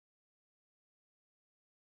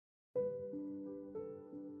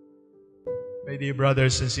My dear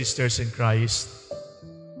brothers and sisters in Christ,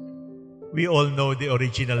 we all know the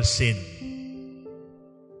original sin.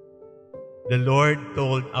 The Lord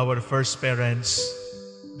told our first parents,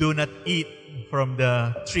 do not eat from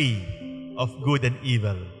the tree of good and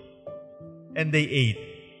evil. And they ate.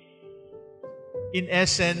 In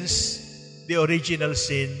essence, the original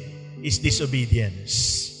sin is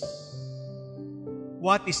disobedience.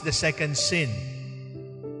 What is the second sin?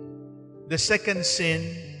 The second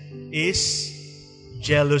sin is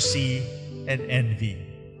jealousy and envy.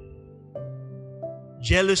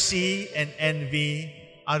 Jealousy and envy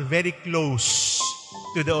are very close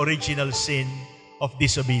to the original sin of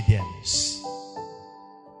disobedience.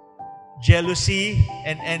 Jealousy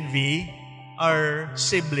and envy are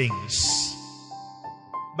siblings.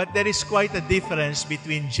 But there is quite a difference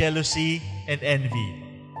between jealousy and envy.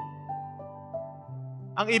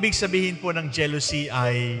 Ang ibig sabihin po ng jealousy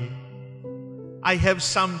ay, I have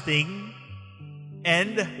something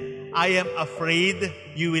and I am afraid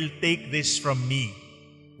you will take this from me.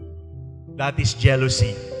 That is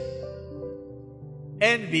jealousy.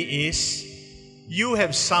 Envy is, you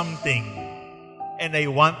have something and I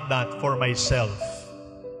want that for myself.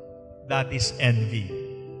 That is envy.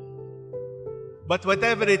 But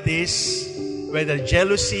whatever it is, whether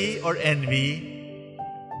jealousy or envy,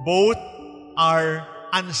 both are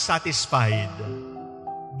unsatisfied.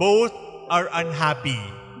 Both are unhappy.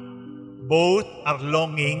 Both are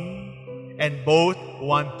longing, and both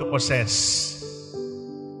want to possess.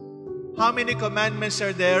 How many commandments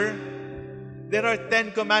are there? There are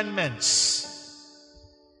 10 commandments.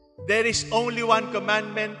 There is only one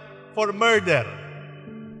commandment for murder.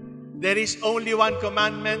 There is only one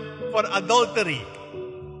commandment for adultery.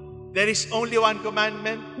 There is only one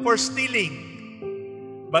commandment for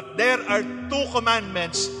stealing. But there are 2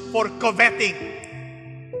 commandments for coveting.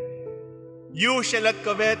 You shall not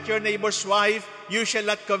covet your neighbor's wife. You shall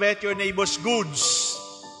not covet your neighbor's goods.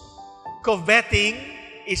 Coveting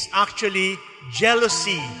is actually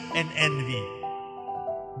jealousy and envy.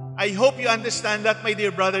 I hope you understand that, my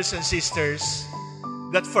dear brothers and sisters,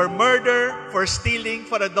 that for murder, for stealing,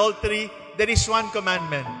 for adultery, there is one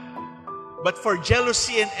commandment. But for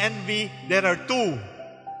jealousy and envy, there are 2.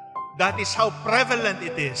 That is how prevalent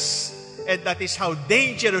it is. And that is how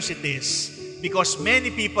dangerous it is. Because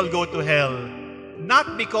many people go to hell,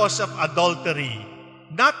 not because of adultery,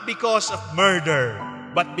 not because of murder,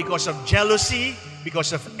 but because of jealousy,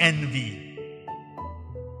 because of envy.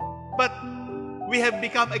 But we have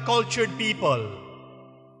become a cultured people.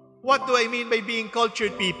 What do I mean by being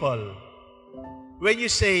cultured people? When you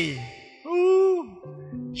say, ooh,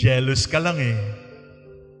 jealous ka lang eh.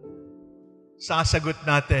 Sasagot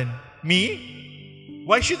natin, me?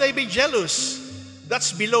 Why should I be jealous?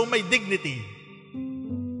 That's below my dignity.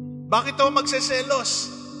 Bakit ako magseselos?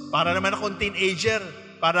 Para naman akong teenager,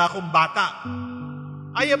 para akong bata.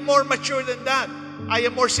 I am more mature than that. I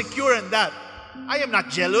am more secure than that. I am not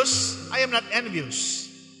jealous. I am not envious.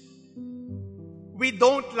 We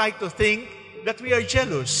don't like to think that we are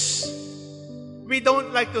jealous. We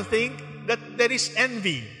don't like to think that there is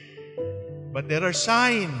envy. But there are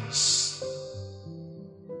signs.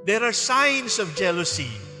 There are signs of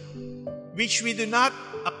jealousy which we do not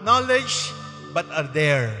acknowledge but are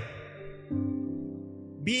there.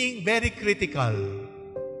 Being very critical.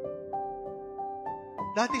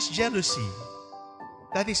 That is jealousy.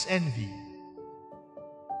 That is envy.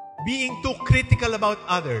 Being too critical about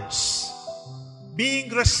others.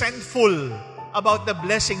 Being resentful about the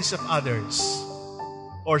blessings of others.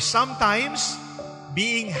 Or sometimes,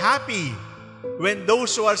 being happy when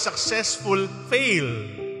those who are successful fail.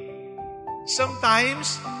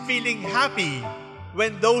 Sometimes, feeling happy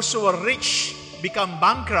when those who are rich become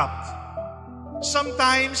bankrupt.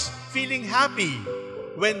 Sometimes, feeling happy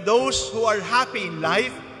when those who are happy in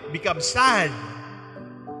life become sad.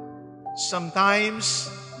 Sometimes,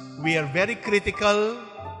 we are very critical,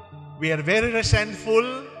 we are very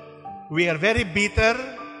resentful, we are very bitter,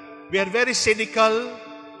 we are very cynical.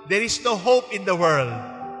 There is no hope in the world.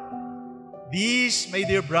 These, my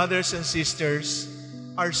dear brothers and sisters,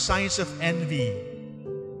 are signs of envy,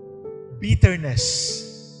 bitterness,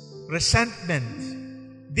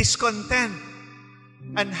 resentment, discontent,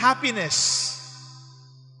 unhappiness.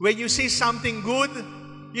 When you see something good,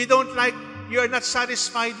 you are not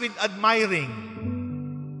satisfied with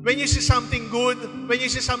admiring. When you see something good, when you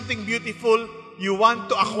see something beautiful, you want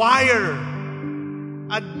to acquire.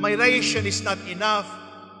 Admiration is not enough.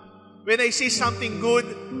 When I see something good,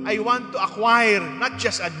 I want to acquire, not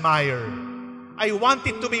just admire. I want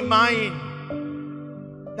it to be mine.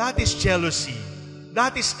 That is jealousy.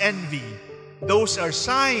 That is envy. Those are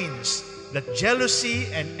signs that jealousy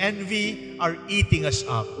and envy are eating us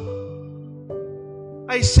up.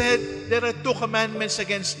 I said there are 2 commandments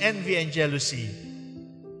against envy and jealousy.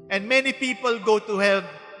 And many people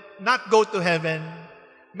not go to heaven.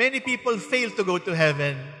 Many people fail to go to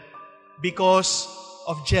heaven because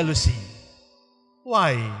of jealousy.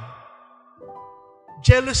 Why?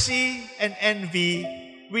 Jealousy and envy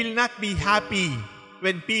will not be happy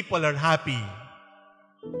when people are happy.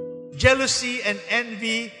 Jealousy and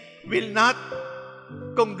envy will not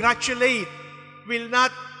congratulate, will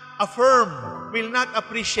not affirm, will not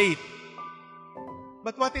appreciate.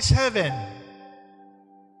 But what is heaven?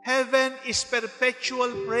 Heaven is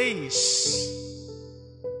perpetual praise.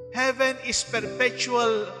 Heaven is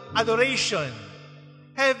perpetual adoration.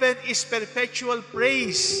 Heaven is perpetual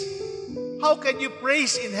praise. How can you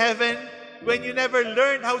praise in heaven when you never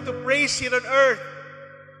learned how to praise here on earth?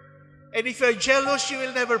 And if you're jealous, you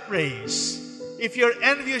will never praise. If you're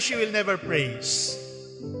envious, you will never praise.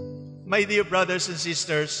 My dear brothers and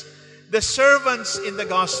sisters, the servants in the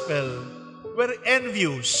gospel were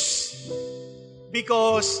envious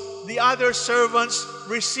because the other servants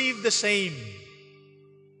received the same.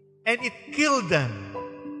 And it killed them.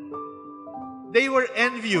 They were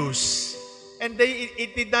envious. And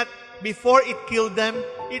it did not, before it killed them,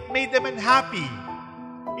 it made them unhappy.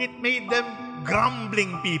 It made them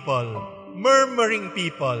grumbling people, murmuring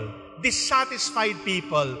people, dissatisfied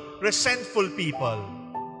people, resentful people.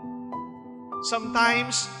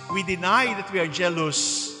 Sometimes we deny that we are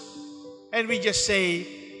jealous and we just say,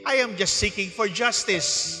 I am just seeking for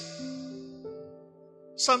justice.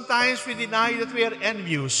 Sometimes we deny that we are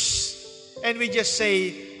envious and we just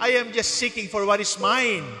say, I am just seeking for what is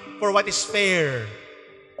mine, for what is fair.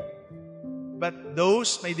 But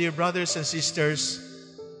those, my dear brothers and sisters,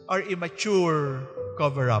 are immature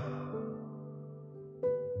cover-up.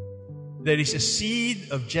 There is a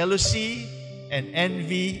seed of jealousy and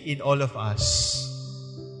envy in all of us.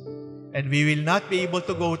 And we will not be able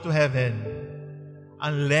to go to heaven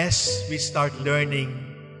unless we start learning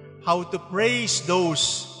how to praise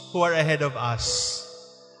those who are ahead of us,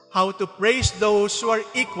 how to praise those who are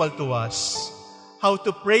equal to us, how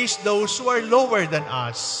to praise those who are lower than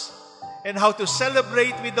us, and how to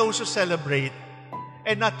celebrate with those who celebrate,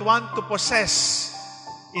 and not want to possess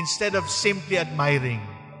instead of simply admiring.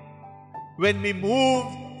 When we move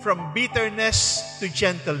from bitterness to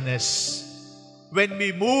gentleness, when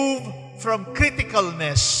we move from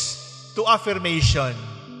criticalness to affirmation,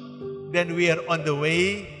 then we are on the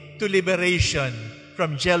way to liberation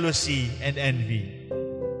from jealousy and envy.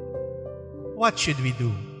 What should we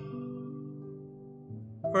do?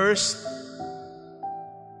 First,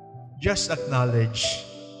 just acknowledge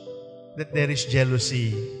that there is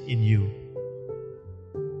jealousy in you.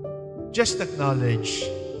 Just acknowledge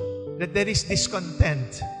that there is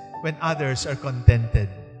discontent when others are contented.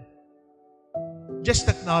 Just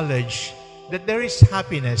acknowledge that there is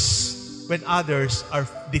happiness when others are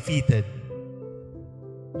defeated.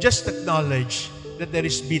 Just acknowledge that there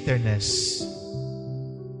is bitterness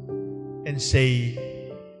and say,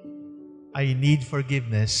 I need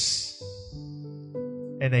forgiveness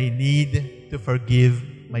and I need to forgive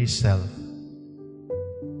myself.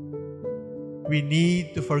 We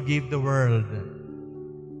need to forgive the world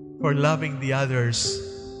for loving the others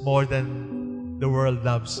more than the world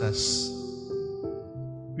loves us.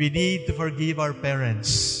 We need to forgive our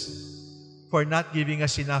parents for not giving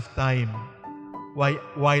us enough time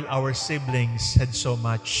while our siblings had so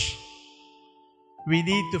much. We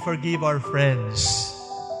need to forgive our friends.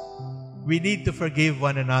 We need to forgive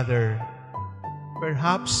one another.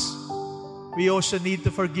 Perhaps we also need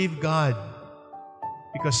to forgive God,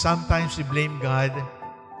 because sometimes we blame God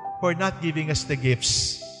for not giving us the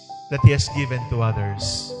gifts that He has given to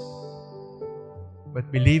others.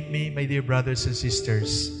 But believe me, my dear brothers and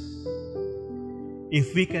sisters,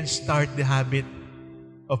 if we can start the habit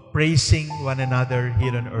of praising one another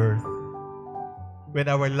here on earth, when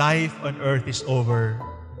our life on earth is over,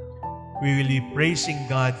 we will be praising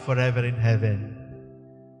God forever in heaven,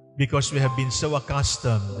 because we have been so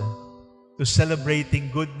accustomed to celebrating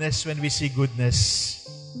goodness when we see goodness,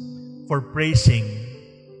 for praising,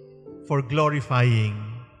 for glorifying,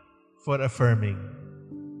 for affirming.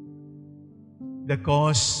 The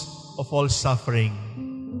cause of all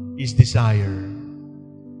suffering is desire.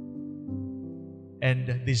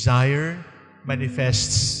 And desire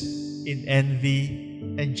manifests in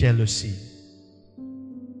envy and jealousy.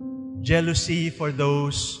 Jealousy for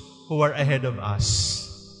those who are ahead of us.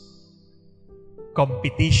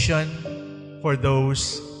 Competition for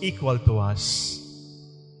those equal to us.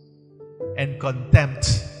 And contempt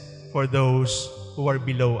for those who are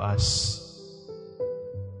below us.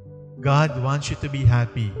 God wants you to be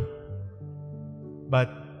happy. But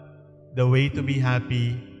the way to be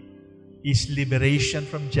happy is liberation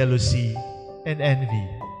from jealousy and envy.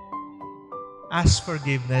 Ask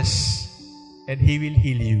forgiveness, and He will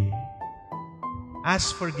heal you.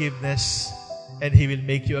 Ask forgiveness, and He will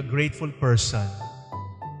make you a grateful person.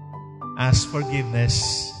 Ask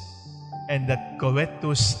forgiveness, and that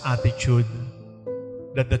covetous attitude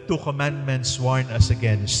that the 2 commandments warn us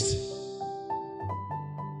against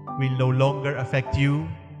will no longer affect you.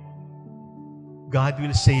 God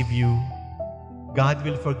will save you. God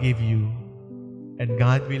will forgive you. And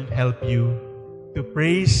God will help you to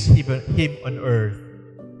praise Him on earth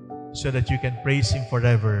so that you can praise Him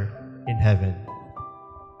forever in heaven.